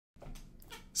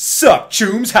Sup,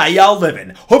 chooms, how y'all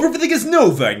living? Hope everything is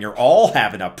Nova and you're all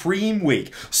having a preem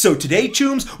week. So today,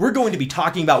 chooms, we're going to be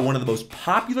talking about one of the most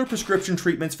popular prescription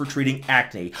treatments for treating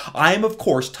acne. I am, of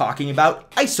course, talking about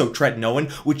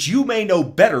isotretinoin, which you may know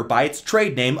better by its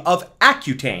trade name of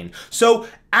Accutane. So,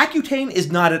 Accutane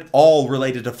is not at all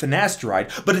related to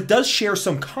finasteride, but it does share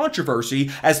some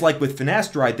controversy, as like with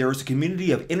finasteride, there is a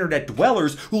community of internet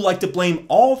dwellers who like to blame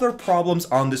all their problems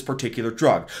on this particular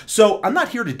drug. So I'm not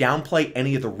here to downplay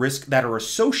any of the risks that are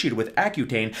associated with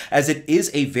Accutane, as it is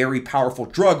a very powerful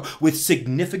drug with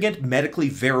significant medically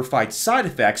verified side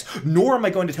effects, nor am I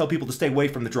going to tell people to stay away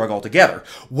from the drug altogether.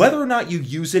 Whether or not you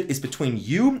use it is between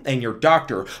you and your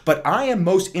doctor, but I am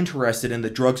most interested in the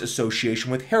drug's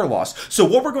association with hair loss. So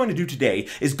what we're going to do today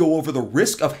is go over the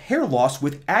risk of hair loss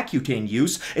with Accutane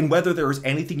use and whether there is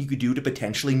anything you could do to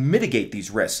potentially mitigate these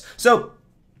risks. So,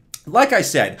 like I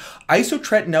said,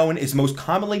 isotretinoin is most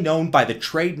commonly known by the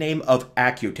trade name of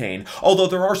Accutane, although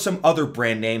there are some other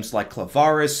brand names like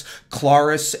Clavaris,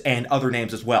 Claris, and other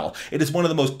names as well. It is one of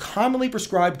the most commonly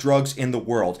prescribed drugs in the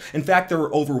world. In fact, there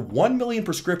are over 1 million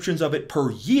prescriptions of it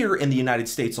per year in the United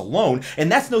States alone,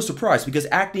 and that's no surprise because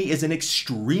acne is an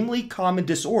extremely common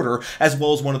disorder as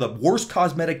well as one of the worst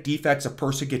cosmetic defects a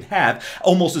person can have,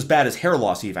 almost as bad as hair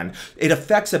loss even. It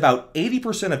affects about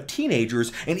 80% of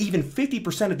teenagers, and even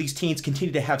 50% of these teens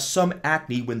continue to have some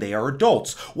acne when they are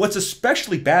adults. What's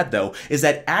especially bad though is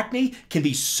that acne can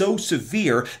be so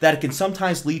severe that it can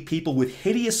sometimes leave people with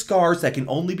hideous scars that can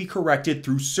only be corrected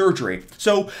through surgery.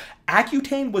 So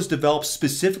Accutane was developed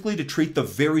specifically to treat the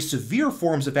very severe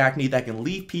forms of acne that can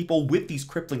leave people with these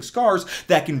crippling scars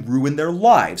that can ruin their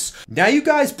lives. Now you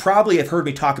guys probably have heard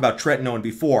me talk about tretinoin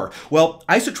before. Well,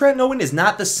 isotretinoin is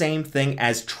not the same thing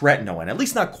as tretinoin, at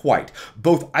least not quite.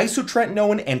 Both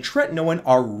isotretinoin and tretinoin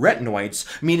are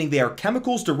retinoids, meaning they are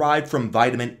chemicals derived from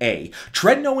vitamin A.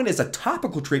 Tretinoin is a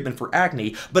topical treatment for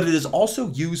acne, but it is also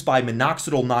used by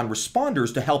minoxidil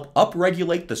non-responders to help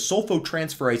upregulate the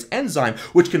sulfotransferase enzyme,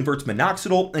 which converts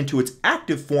minoxidil into its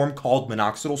active form called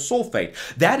minoxidil sulfate.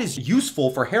 That is useful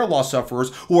for hair loss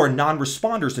sufferers who are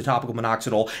non-responders to topical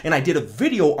minoxidil, and I did a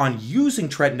video on using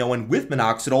tretinoin with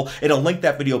minoxidil, and I'll link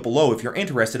that video below if you're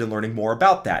interested in learning more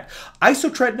about that.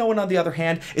 Isotretinoin, on the other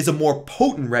hand, is a more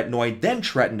potent retinoid than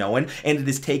tretinoin, and it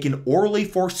is taken orally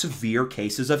for severe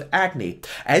cases of acne.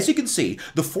 As you can see,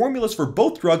 the formulas for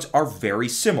both drugs are very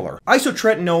similar.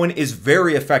 Isotretinoin is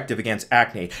very effective against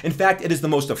acne. In fact, it is the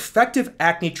most effective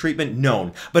acne treatment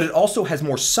known, but it also has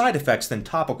more side effects than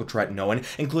topical tretinoin,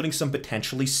 including some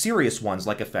potentially serious ones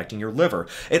like affecting your liver.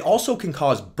 It also can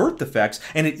cause birth defects,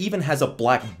 and it even has a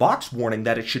black box warning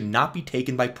that it should not be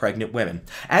taken by pregnant women.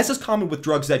 As is common with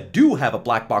drugs that do have a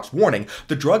black box warning,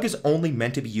 the drug is only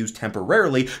meant to be used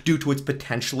temporarily due to its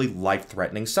potentially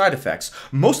life-threatening side effects.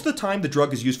 Most of the time, the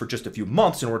drug is used for just a few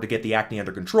months in order to get the acne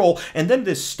under control, and then it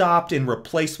is stopped and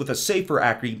replaced with a safer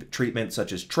acne treatment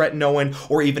such as tretinoin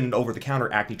or even an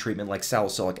over-the-counter acne treatment like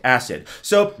salicylic acid.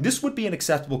 So this would be an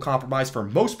acceptable compromise for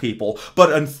most people,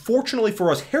 but unfortunately for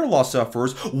us hair loss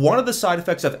sufferers, one of the side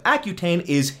effects of Accutane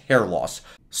is hair loss.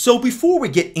 So before we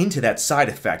get into that side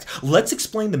effect, let's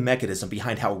explain the mechanism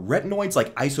behind how retinoids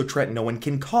like isotretinoin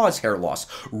can cause hair loss.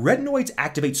 Retinoids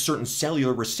activate certain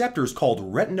cellular receptors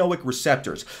called retinoic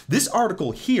receptors. This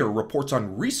article here reports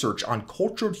on research on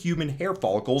cultured human hair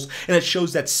follicles, and it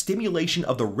shows that stimulation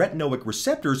of the retinoic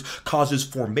receptors causes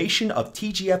formation of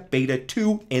tgf-beta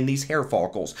 2 in these hair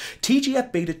follicles.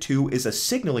 tgf-beta 2 is a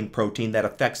signaling protein that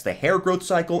affects the hair growth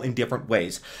cycle in different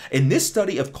ways. In this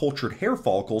study of cultured hair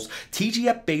follicles,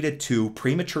 tgf-beta 2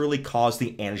 prematurely caused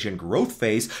the anagen growth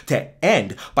phase to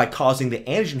end by causing the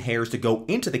anagen hairs to go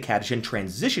into the catagen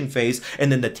transition phase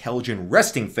and then the telogen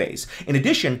resting phase. In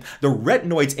addition, the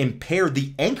retinoids impaired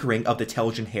the anchoring of the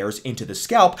telogen hairs into the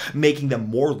scalp, making them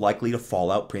more likely to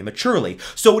fall out prematurely.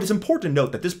 So it is important to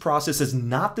note that this process is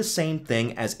not the same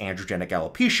thing as androgenic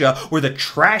alopecia, where the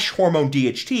trash hormone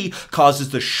DHT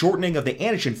causes the shortening of the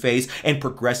anagen phase and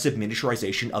progressive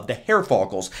miniaturization of the hair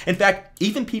follicles. In fact,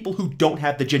 even people who don't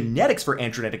have the genetics for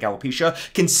androgenic alopecia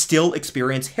can still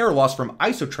experience hair loss from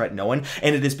isotretinoin,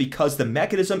 and it is because the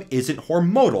mechanism isn't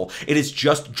hormonal. It is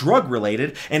just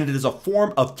drug-related, and it is a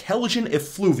form of telogen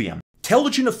effluvium.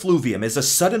 Telogen effluvium is a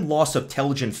sudden loss of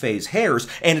telogen phase hairs,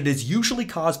 and it is usually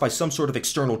caused by some sort of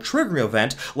external triggering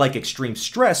event like extreme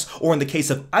stress, or in the case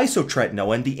of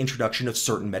isotretinoin, the introduction of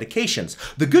certain medications.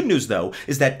 The good news, though,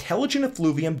 is that telogen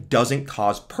effluvium doesn't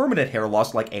cause permanent hair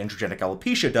loss like androgenic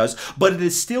alopecia does, but it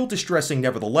is still distressing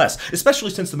nevertheless, especially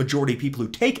since the majority of people who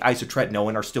take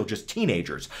isotretinoin are still just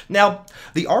teenagers. Now,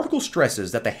 the article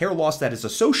stresses that the hair loss that is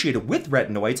associated with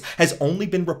retinoids has only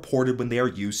been reported when they are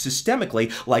used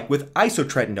systemically, like with with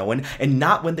isotretinoin and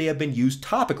not when they have been used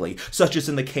topically, such as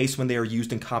in the case when they are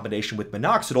used in combination with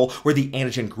minoxidil, where the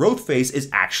antigen growth phase is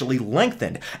actually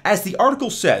lengthened. As the article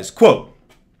says, quote,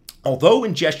 although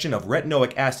ingestion of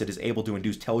retinoic acid is able to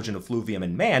induce telogen effluvium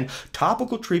in man,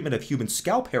 topical treatment of human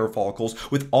scalp hair follicles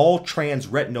with all trans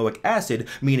retinoic acid,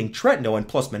 meaning tretinoin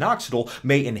plus minoxidil,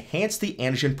 may enhance the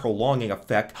antigen prolonging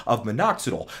effect of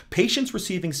minoxidil. Patients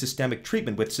receiving systemic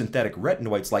treatment with synthetic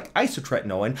retinoids like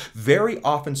isotretinoin very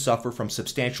often suffer from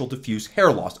substantial diffuse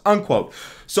hair loss, unquote.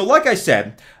 So like I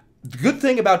said, the good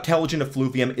thing about telogen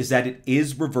effluvium is that it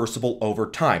is reversible over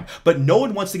time, but no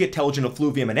one wants to get telogen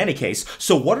effluvium in any case,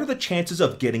 so what are the chances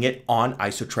of getting it on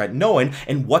isotretinoin,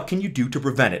 and what can you do to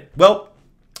prevent it? Well,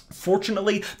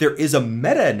 fortunately, there is a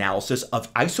meta-analysis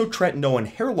of isotretinoin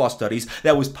hair loss studies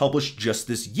that was published just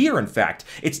this year, in fact.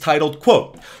 It's titled,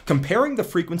 quote, comparing the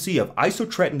frequency of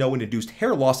isotretinoin-induced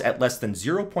hair loss at less than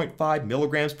 0.5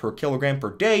 milligrams per kilogram per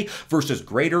day versus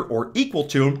greater or equal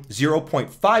to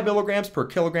 0.5 milligrams per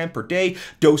kilogram per day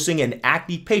dosing in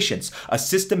acne patients, a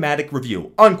systematic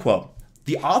review, unquote.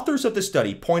 The authors of the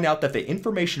study point out that the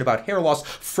information about hair loss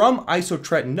from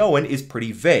isotretinoin is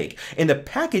pretty vague. In the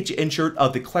package insert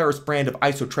of the Claris brand of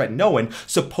isotretinoin,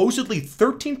 supposedly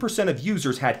 13% of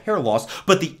users had hair loss,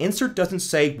 but the insert doesn't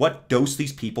say what dose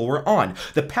these people were on.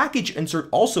 The package insert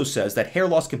also says that hair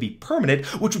loss can be permanent,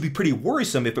 which would be pretty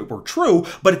worrisome if it were true,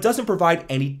 but it doesn't provide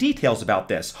any details about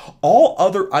this. All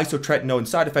other isotretinoin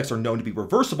side effects are known to be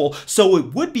reversible, so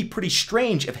it would be pretty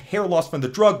strange if hair loss from the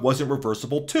drug wasn't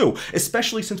reversible too, especially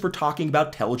since we're talking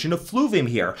about telogen effluvium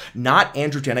here, not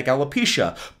androgenic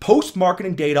alopecia.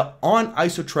 Post-marketing data on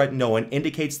isotretinoin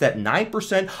indicates that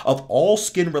 9% of all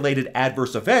skin-related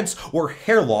adverse events were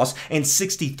hair loss, and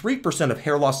 63% of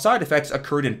hair loss side effects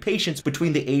occurred in patients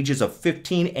between the ages of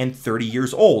 15 and 30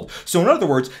 years old. So in other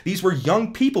words, these were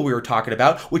young people we were talking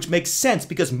about, which makes sense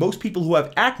because most people who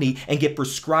have acne and get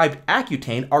prescribed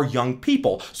Accutane are young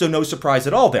people, so no surprise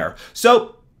at all there.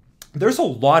 So there's a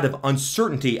lot of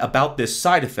uncertainty about this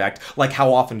side effect, like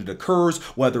how often it occurs,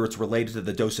 whether it's related to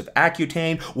the dose of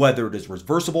Accutane, whether it is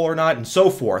reversible or not, and so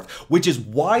forth, which is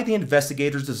why the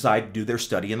investigators decided to do their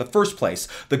study in the first place.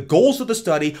 The goals of the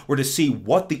study were to see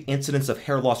what the incidence of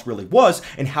hair loss really was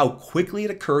and how quickly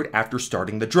it occurred after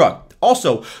starting the drug.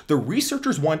 Also, the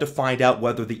researchers wanted to find out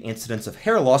whether the incidence of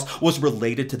hair loss was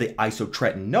related to the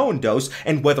isotretinoin dose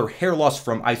and whether hair loss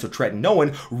from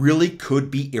isotretinoin really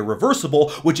could be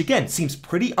irreversible, which again seems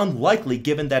pretty unlikely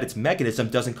given that its mechanism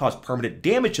doesn't cause permanent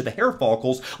damage to the hair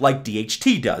follicles like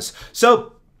DHT does.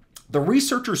 So the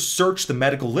researchers searched the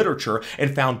medical literature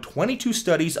and found 22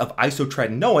 studies of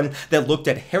isotretinoin that looked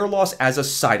at hair loss as a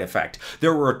side effect.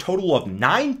 There were a total of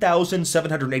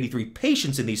 9,783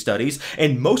 patients in these studies,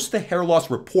 and most of the hair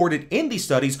loss reported in these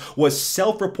studies was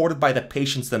self-reported by the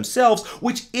patients themselves,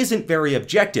 which isn't very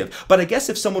objective. But I guess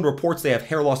if someone reports they have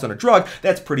hair loss on a drug,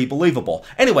 that's pretty believable.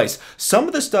 Anyways, some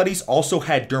of the studies also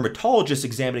had dermatologists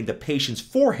examining the patients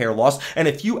for hair loss, and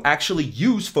a few actually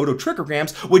use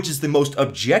phototrichograms, which is the most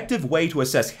objective way to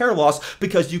assess hair loss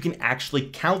because you can actually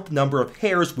count the number of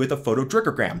hairs with a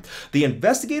phototrichogram. The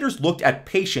investigators looked at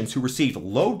patients who received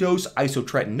low-dose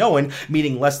isotretinoin,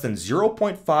 meaning less than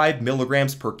 0.5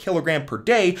 milligrams per kilogram per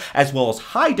day, as well as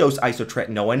high-dose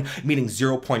isotretinoin, meaning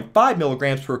 0.5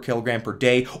 milligrams per kilogram per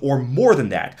day, or more than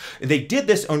that. They did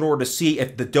this in order to see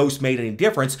if the dose made any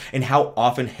difference in how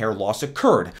often hair loss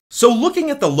occurred. So looking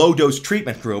at the low-dose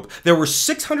treatment group, there were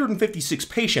 656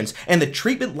 patients, and the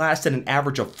treatment lasted an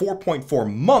average of 4.4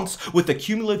 months, with the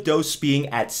cumulative dose being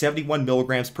at 71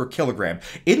 milligrams per kilogram.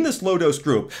 In this low-dose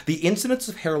group, the incidence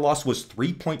of hair loss was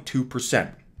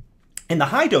 3.2%. In the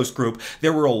high-dose group,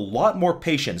 there were a lot more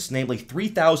patients, namely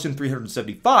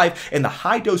 3,375, and the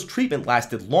high-dose treatment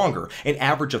lasted longer, an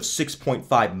average of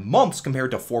 6.5 months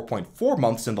compared to 4.4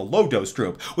 months in the low-dose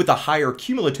group, with a higher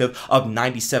cumulative of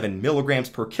 97 milligrams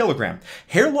per kilogram.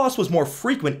 Hair loss was more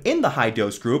frequent in the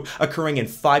high-dose group, occurring in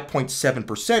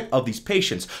 5.7% of these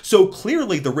patients, so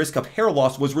clearly the risk of hair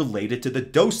loss was related to the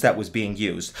dose that was being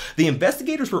used. The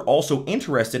investigators were also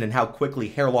interested in how quickly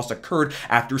hair loss occurred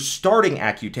after starting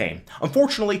Accutane.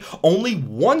 Unfortunately, only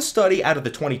one study out of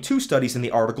the 22 studies in the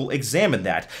article examined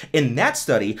that. In that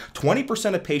study,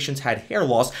 20% of patients had hair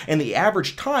loss, and the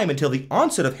average time until the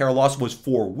onset of hair loss was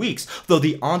 4 weeks, though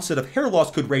the onset of hair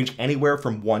loss could range anywhere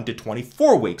from 1 to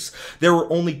 24 weeks. There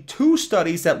were only 2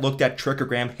 studies that looked at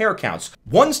trichogram hair counts.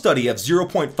 One study of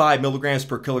 0.5 milligrams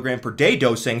per kilogram per day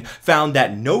dosing found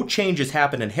that no changes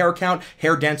happened in hair count,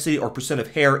 hair density, or percent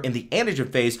of hair in the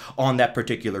anagen phase on that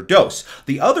particular dose.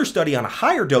 The other study on a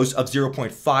higher dose of of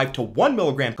 0.5 to 1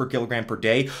 milligram per kilogram per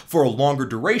day for a longer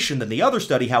duration than the other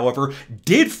study, however,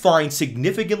 did find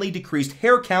significantly decreased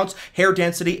hair counts, hair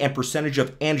density, and percentage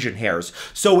of anagen hairs.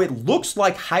 So it looks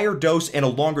like higher dose and a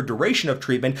longer duration of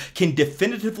treatment can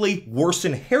definitively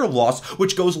worsen hair loss,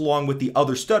 which goes along with the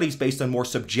other studies based on more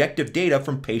subjective data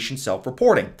from patient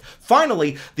self-reporting.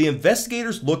 Finally, the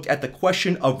investigators looked at the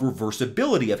question of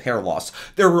reversibility of hair loss.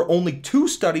 There were only 2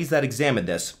 studies that examined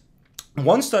this.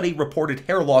 One study reported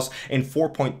hair loss in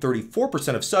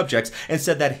 4.34% of subjects and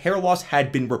said that hair loss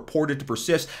had been reported to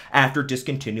persist after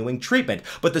discontinuing treatment,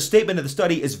 but the statement of the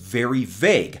study is very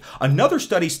vague. Another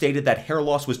study stated that hair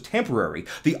loss was temporary.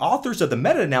 The authors of the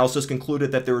meta-analysis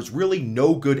concluded that there is really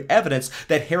no good evidence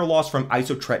that hair loss from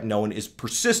isotretinoin is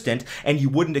persistent, and you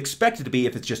wouldn't expect it to be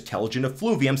if it's just telogen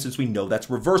effluvium, since we know that's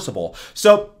reversible.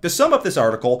 So, to sum up this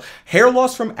article, hair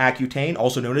loss from Accutane,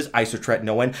 also known as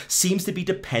isotretinoin, seems to be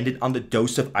dependent on the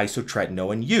dose of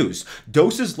isotretinoin used.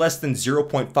 Doses less than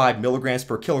 0.5 milligrams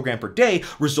per kilogram per day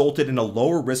resulted in a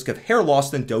lower risk of hair loss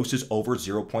than doses over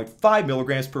 0.5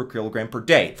 milligrams per kilogram per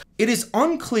day. It is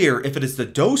unclear if it is the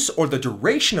dose or the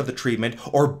duration of the treatment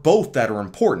or both that are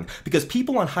important, because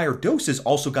people on higher doses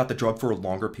also got the drug for a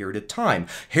longer period of time.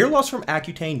 Hair loss from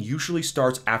Accutane usually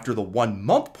starts after the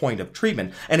 1-month point of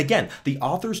treatment, and again, the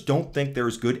authors don't think there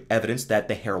is good evidence that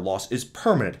the hair loss is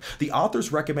permanent. The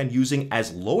authors recommend using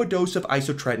as low a dose of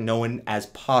isotretinoin as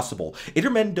possible.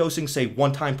 Intermittent dosing, say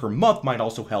 1 time per month, might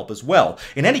also help as well.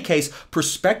 In any case,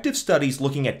 prospective studies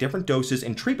looking at different doses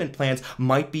and treatment plans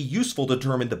might be useful to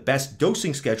determine the best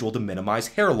dosing schedule to minimize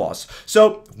hair loss.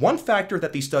 So, one factor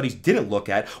that these studies didn't look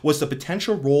at was the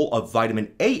potential role of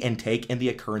vitamin A intake in the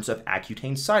occurrence of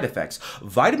Accutane side effects.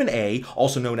 Vitamin A,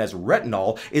 also known as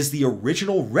retinol, is the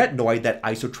original retinoid that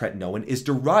isotretinoin is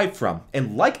derived from,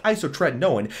 and like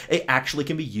isotretinoin, it actually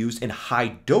can be used in high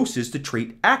doses to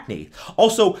treat acne.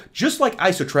 Also, just like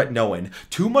isotretinoin,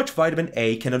 too much vitamin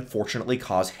A can unfortunately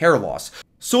cause hair loss.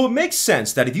 So it makes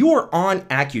sense that if you are on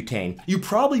Accutane, you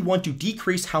probably want to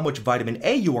decrease how much vitamin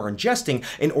A you are ingesting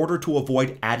in order to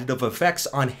avoid additive effects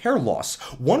on hair loss.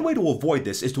 One way to avoid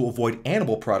this is to avoid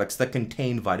animal products that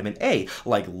contain vitamin A,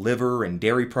 like liver and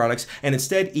dairy products, and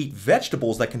instead eat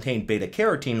vegetables that contain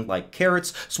beta-carotene, like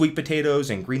carrots, sweet potatoes,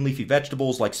 and green leafy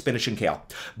vegetables like spinach and kale.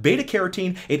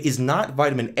 Beta-carotene, it is not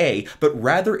vitamin A, but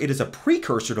rather it is a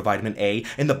precursor to vitamin A,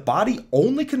 and the body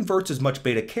only converts as much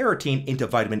beta-carotene into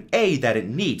vitamin A that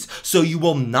it needs. So you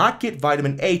will not get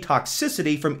vitamin A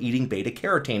toxicity from eating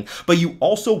beta-carotene, but you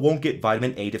also won't get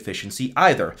vitamin A deficiency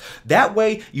either. That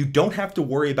way, you don't have to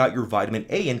worry about your vitamin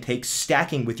A intake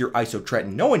stacking with your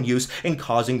isotretinoin use and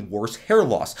causing worse hair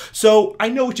loss. So I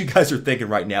know what you guys are thinking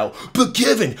right now, but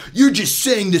Kevin, you're just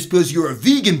saying this because you're a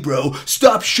vegan, bro.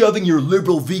 Stop shoving your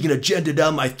liberal vegan agenda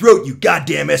down my throat, you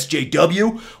goddamn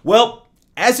SJW. Well,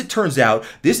 as it turns out,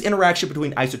 this interaction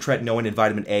between isotretinoin and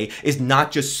vitamin A is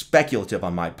not just speculative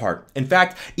on my part. In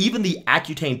fact, even the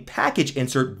Accutane package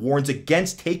insert warns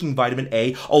against taking vitamin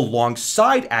A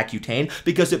alongside Accutane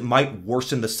because it might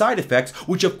worsen the side effects,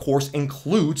 which of course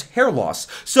includes hair loss.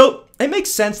 So it makes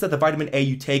sense that the vitamin A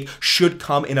you take should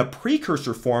come in a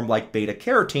precursor form like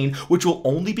beta-carotene, which will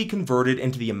only be converted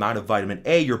into the amount of vitamin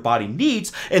A your body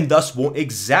needs and thus won't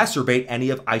exacerbate any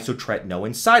of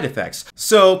isotretinoin side effects.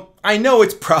 So I know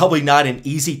it's probably not an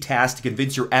easy task to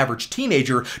convince your average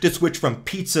teenager to switch from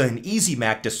pizza and Easy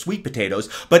Mac to sweet potatoes,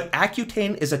 but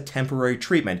Accutane is a temporary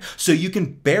treatment, so you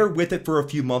can bear with it for a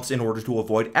few months in order to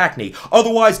avoid acne.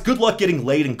 Otherwise, good luck getting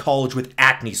laid in college with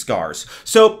acne scars.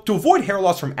 So, to avoid hair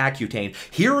loss from Accutane,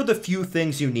 here are the few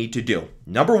things you need to do.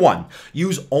 Number 1,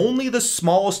 use only the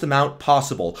smallest amount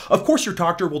possible. Of course, your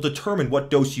doctor will determine what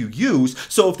dose you use,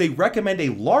 so if they recommend a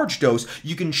large dose,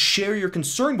 you can share your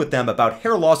concern with them about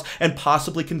hair loss and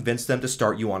possibly convince them to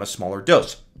start you on a smaller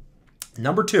dose.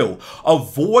 Number 2,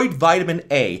 avoid vitamin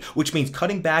A, which means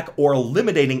cutting back or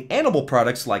eliminating animal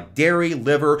products like dairy,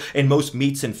 liver, and most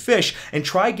meats and fish, and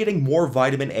try getting more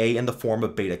vitamin A in the form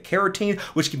of beta-carotene,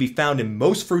 which can be found in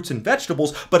most fruits and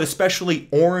vegetables, but especially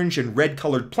orange and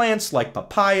red-colored plants like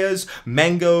papayas,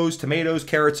 mangoes, tomatoes,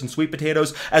 carrots, and sweet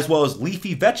potatoes, as well as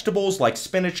leafy vegetables like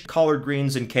spinach, collard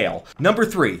greens, and kale. Number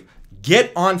 3,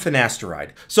 get on finasteride.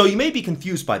 So you may be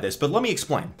confused by this, but let me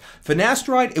explain.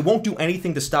 Finasteride, it won't do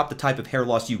anything to stop the type of hair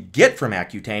loss you get from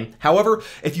Accutane. However,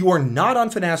 if you are not on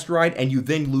finasteride and you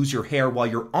then lose your hair while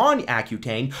you're on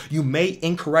Accutane, you may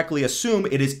incorrectly assume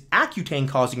it is Accutane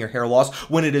causing your hair loss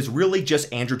when it is really just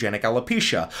androgenic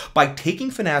alopecia. By taking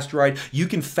finasteride, you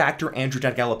can factor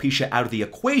androgenic alopecia out of the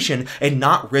equation and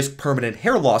not risk permanent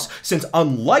hair loss, since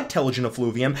unlike telogen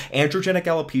effluvium, androgenic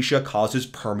alopecia causes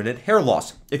permanent hair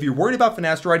loss. If you're worried worried about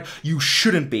finasteride, you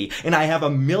shouldn't be. And I have a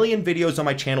million videos on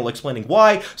my channel explaining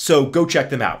why, so go check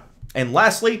them out. And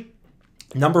lastly,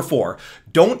 number 4,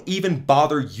 don't even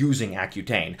bother using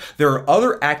Accutane. There are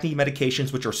other acne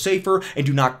medications which are safer and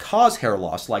do not cause hair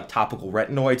loss, like topical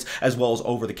retinoids, as well as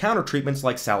over-the-counter treatments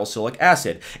like salicylic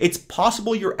acid. It's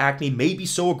possible your acne may be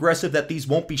so aggressive that these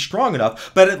won't be strong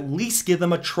enough, but at least give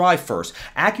them a try first.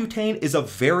 Accutane is a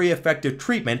very effective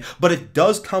treatment, but it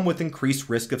does come with increased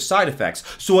risk of side effects,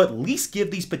 so at least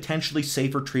give these potentially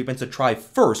safer treatments a try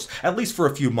first, at least for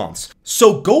a few months.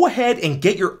 So go ahead and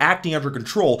get your acne under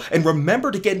control, and remember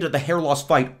to get into the hair loss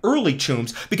fight early,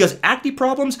 chooms, because acne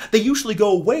problems, they usually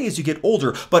go away as you get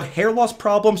older, but hair loss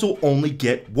problems will only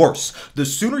get worse. The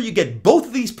sooner you get both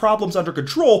of these problems under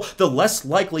control, the less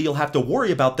likely you'll have to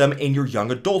worry about them in your young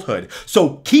adulthood.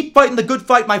 So keep fighting the good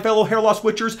fight, my fellow hair loss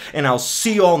witchers, and I'll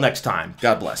see you all next time.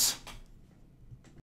 God bless.